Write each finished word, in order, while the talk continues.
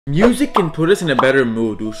Music can put us in a better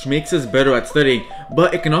mood, which makes us better at studying,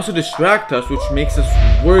 but it can also distract us, which makes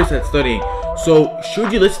us worse at studying. So,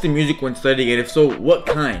 should you listen to music when studying, and if so, what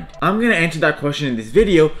kind? I'm gonna answer that question in this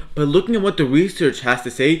video by looking at what the research has to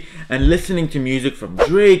say and listening to music from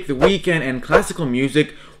Drake, The Weeknd, and classical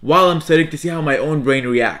music while I'm studying to see how my own brain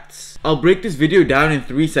reacts. I'll break this video down in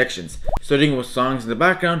 3 sections: studying with songs in the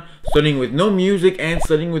background, studying with no music, and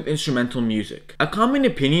studying with instrumental music. A common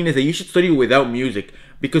opinion is that you should study without music,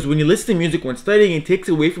 because when you listen to music when studying, it takes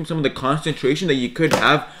away from some of the concentration that you could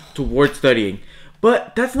have towards studying.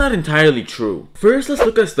 But that's not entirely true. First, let's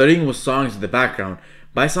look at studying with songs in the background.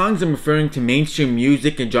 By songs, I'm referring to mainstream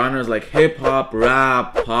music in genres like hip-hop,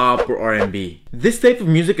 rap, pop, or R&B. This type of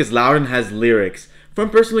music is loud and has lyrics.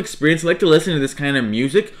 From personal experience, I like to listen to this kind of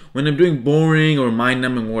music when I'm doing boring or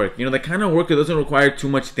mind-numbing work. You know, the kind of work that doesn't require too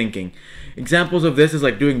much thinking. Examples of this is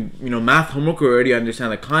like doing, math homework where I already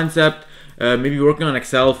understand the concept, maybe working on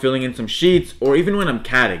Excel, filling in some sheets, or even when I'm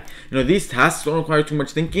CADing. These tasks don't require too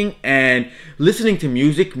much thinking, and listening to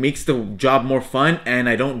music makes the job more fun, and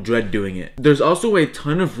I don't dread doing it. There's also a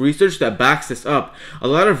ton of research that backs this up. A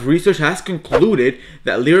lot of research has concluded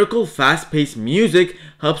that lyrical, fast-paced music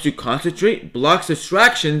helps you concentrate, blocks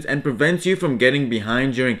distractions, and prevents you from getting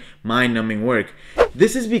behind during mind-numbing work.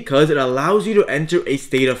 This is because it allows you to enter a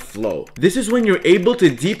state of flow. This is when you're able to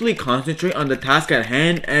deeply concentrate on the task at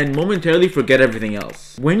hand and momentarily forget everything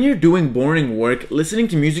else. When you're doing boring work, listening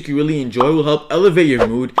to music you really enjoy will help elevate your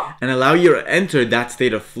mood and allow you to enter that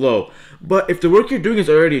state of flow. But if the work you're doing is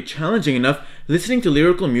already challenging enough, listening to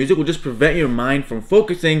lyrical music will just prevent your mind from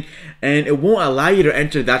focusing, and it won't allow you to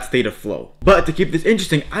enter that state of flow. But to keep this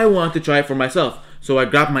interesting, I wanted to try it for myself. So I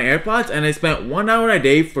grabbed my AirPods and I spent 1 hour a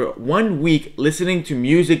day for 1 week listening to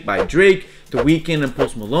music by Drake, The Weeknd, and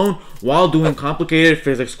Post Malone while doing complicated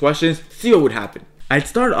physics questions to see what would happen. I'd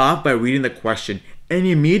start off by reading the question, and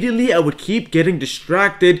immediately I would keep getting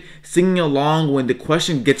distracted, singing along when the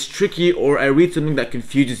question gets tricky or I read something that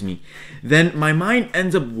confuses me. Then my mind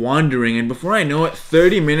ends up wandering, and before I know it,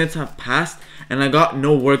 30 minutes have passed and I got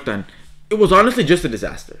no work done. It was honestly just a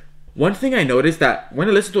disaster. One thing I noticed that when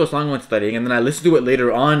I listen to a song when studying and then I listen to it later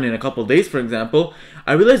on in a couple days, for example,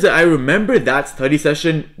 I realized that I remember that study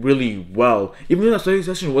session really well, even though that study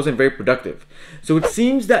session wasn't very productive. So it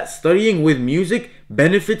seems that studying with music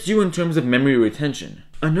benefits you in terms of memory retention.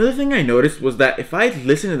 Another thing I noticed was that if I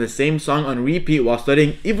listen to the same song on repeat while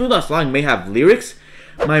studying, even though that song may have lyrics,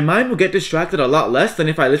 my mind will get distracted a lot less than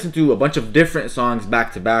if I listen to a bunch of different songs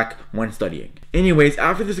back to back when studying. Anyways,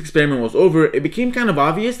 after this experiment was over, it became kind of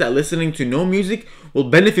obvious that listening to no music will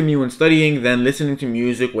benefit me when studying than listening to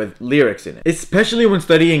music with lyrics in it, especially when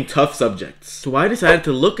studying tough subjects. So I decided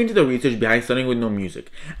to look into the research behind studying with no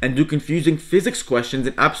music and do confusing physics questions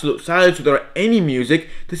in absolute silence without any music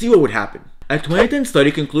to see what would happen. A 2010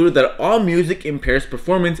 study concluded that all music impairs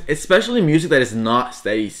performance, especially music that is not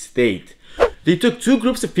steady state. They took 2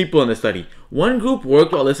 groups of people in the study. One group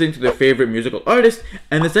worked while listening to their favorite musical artist,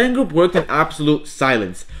 and the second group worked in absolute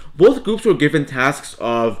silence. Both groups were given tasks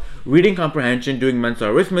of reading comprehension, doing mental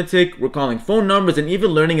arithmetic, recalling phone numbers, and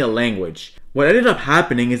even learning a language. What ended up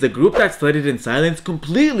happening is the group that studied in silence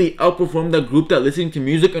completely outperformed the group that listened to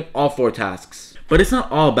music in all 4 tasks. But it's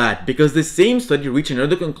not all bad, because this same study reached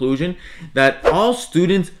another conclusion that all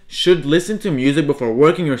students should listen to music before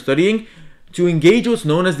working or studying to engage what's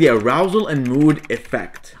known as the arousal and mood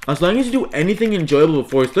effect. As long as you do anything enjoyable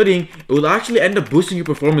before studying, it will actually end up boosting your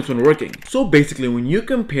performance when working. So basically, when you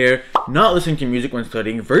compare not listening to music when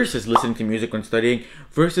studying versus listening to music when studying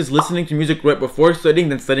versus listening to music right before studying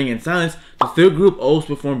then studying in silence, the third group always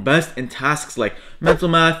performed best in tasks like mental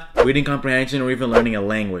math, reading comprehension, or even learning a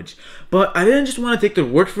language. But I didn't just want to take their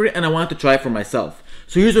word for it, and I wanted to try it for myself.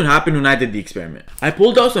 So here's what happened when I did the experiment. I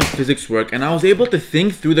pulled out some physics work and I was able to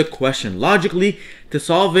think through the question logically to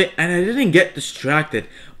solve it, and I didn't get distracted.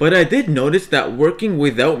 But I did notice that working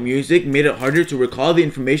without music made it harder to recall the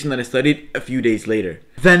information that I studied a few days later.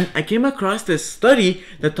 Then I came across this study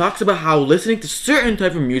that talks about how listening to certain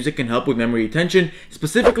type of music can help with memory retention,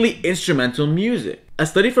 specifically instrumental music. A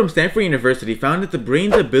study from Stanford University found that the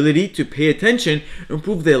brain's ability to pay attention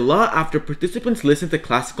improved a lot after participants listened to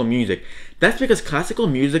classical music. That's because classical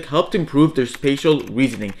music helped improve their spatial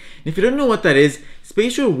reasoning. And if you don't know what that is,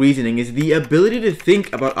 spatial reasoning is the ability to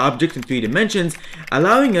think about objects in 3 dimensions,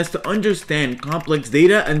 allowing us to understand complex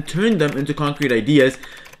data and turn them into concrete ideas.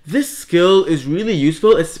 This skill is really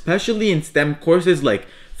useful, especially in STEM courses like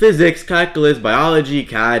physics, calculus, biology,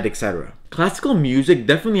 CAD, etc. Classical music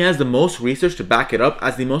definitely has the most research to back it up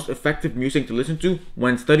as the most effective music to listen to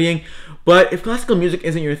when studying, but if classical music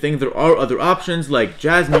isn't your thing, there are other options like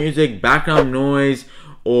jazz music, background noise,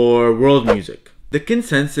 or world music. The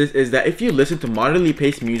consensus is that if you listen to moderately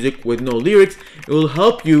paced music with no lyrics, it will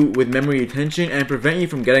help you with memory retention and prevent you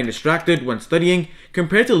from getting distracted when studying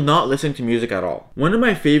compared to not listening to music at all. One of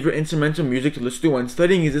my favorite instrumental music to listen to when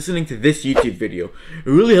studying is listening to this YouTube video. It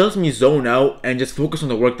really helps me zone out and just focus on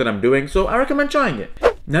the work that I'm doing, so I recommend trying it.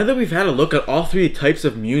 Now that we've had a look at all three types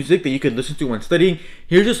of music that you could listen to when studying,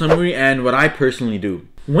 here's a summary and what I personally do.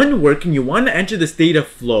 When working, you want to enter the state of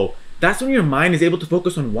flow. That's when your mind is able to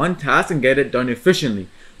focus on one task and get it done efficiently.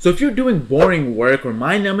 So if you're doing boring work or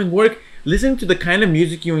mind-numbing work, listening to the kind of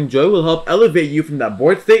music you enjoy will help elevate you from that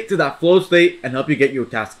bored state to that flow state and help you get your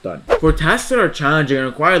task done. For tasks that are challenging and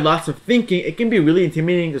require lots of thinking, it can be really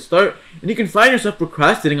intimidating to start, and you can find yourself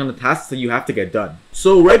procrastinating on the tasks that you have to get done.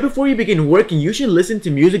 So right before you begin working, you should listen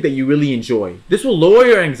to music that you really enjoy. This will lower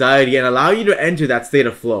your anxiety and allow you to enter that state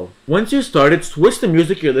of flow. Once you started, switch the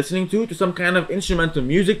music you're listening to some kind of instrumental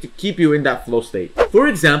music to keep you in that flow state. For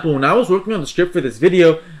example, when I was working on the script for this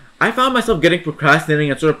video, I found myself getting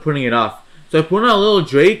procrastinating and sort of putting it off. So I put on a little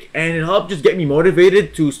Drake and it helped just get me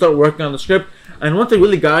motivated to start working on the script. And once I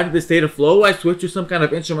really got into the state of flow, I switched to some kind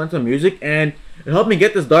of instrumental music and it helped me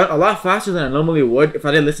get this done a lot faster than I normally would if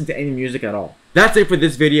I didn't listen to any music at all. That's it for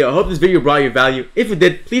this video. I hope this video brought you value. If it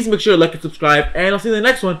did, please make sure to like and subscribe, and I'll see you in the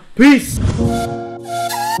next one. Peace!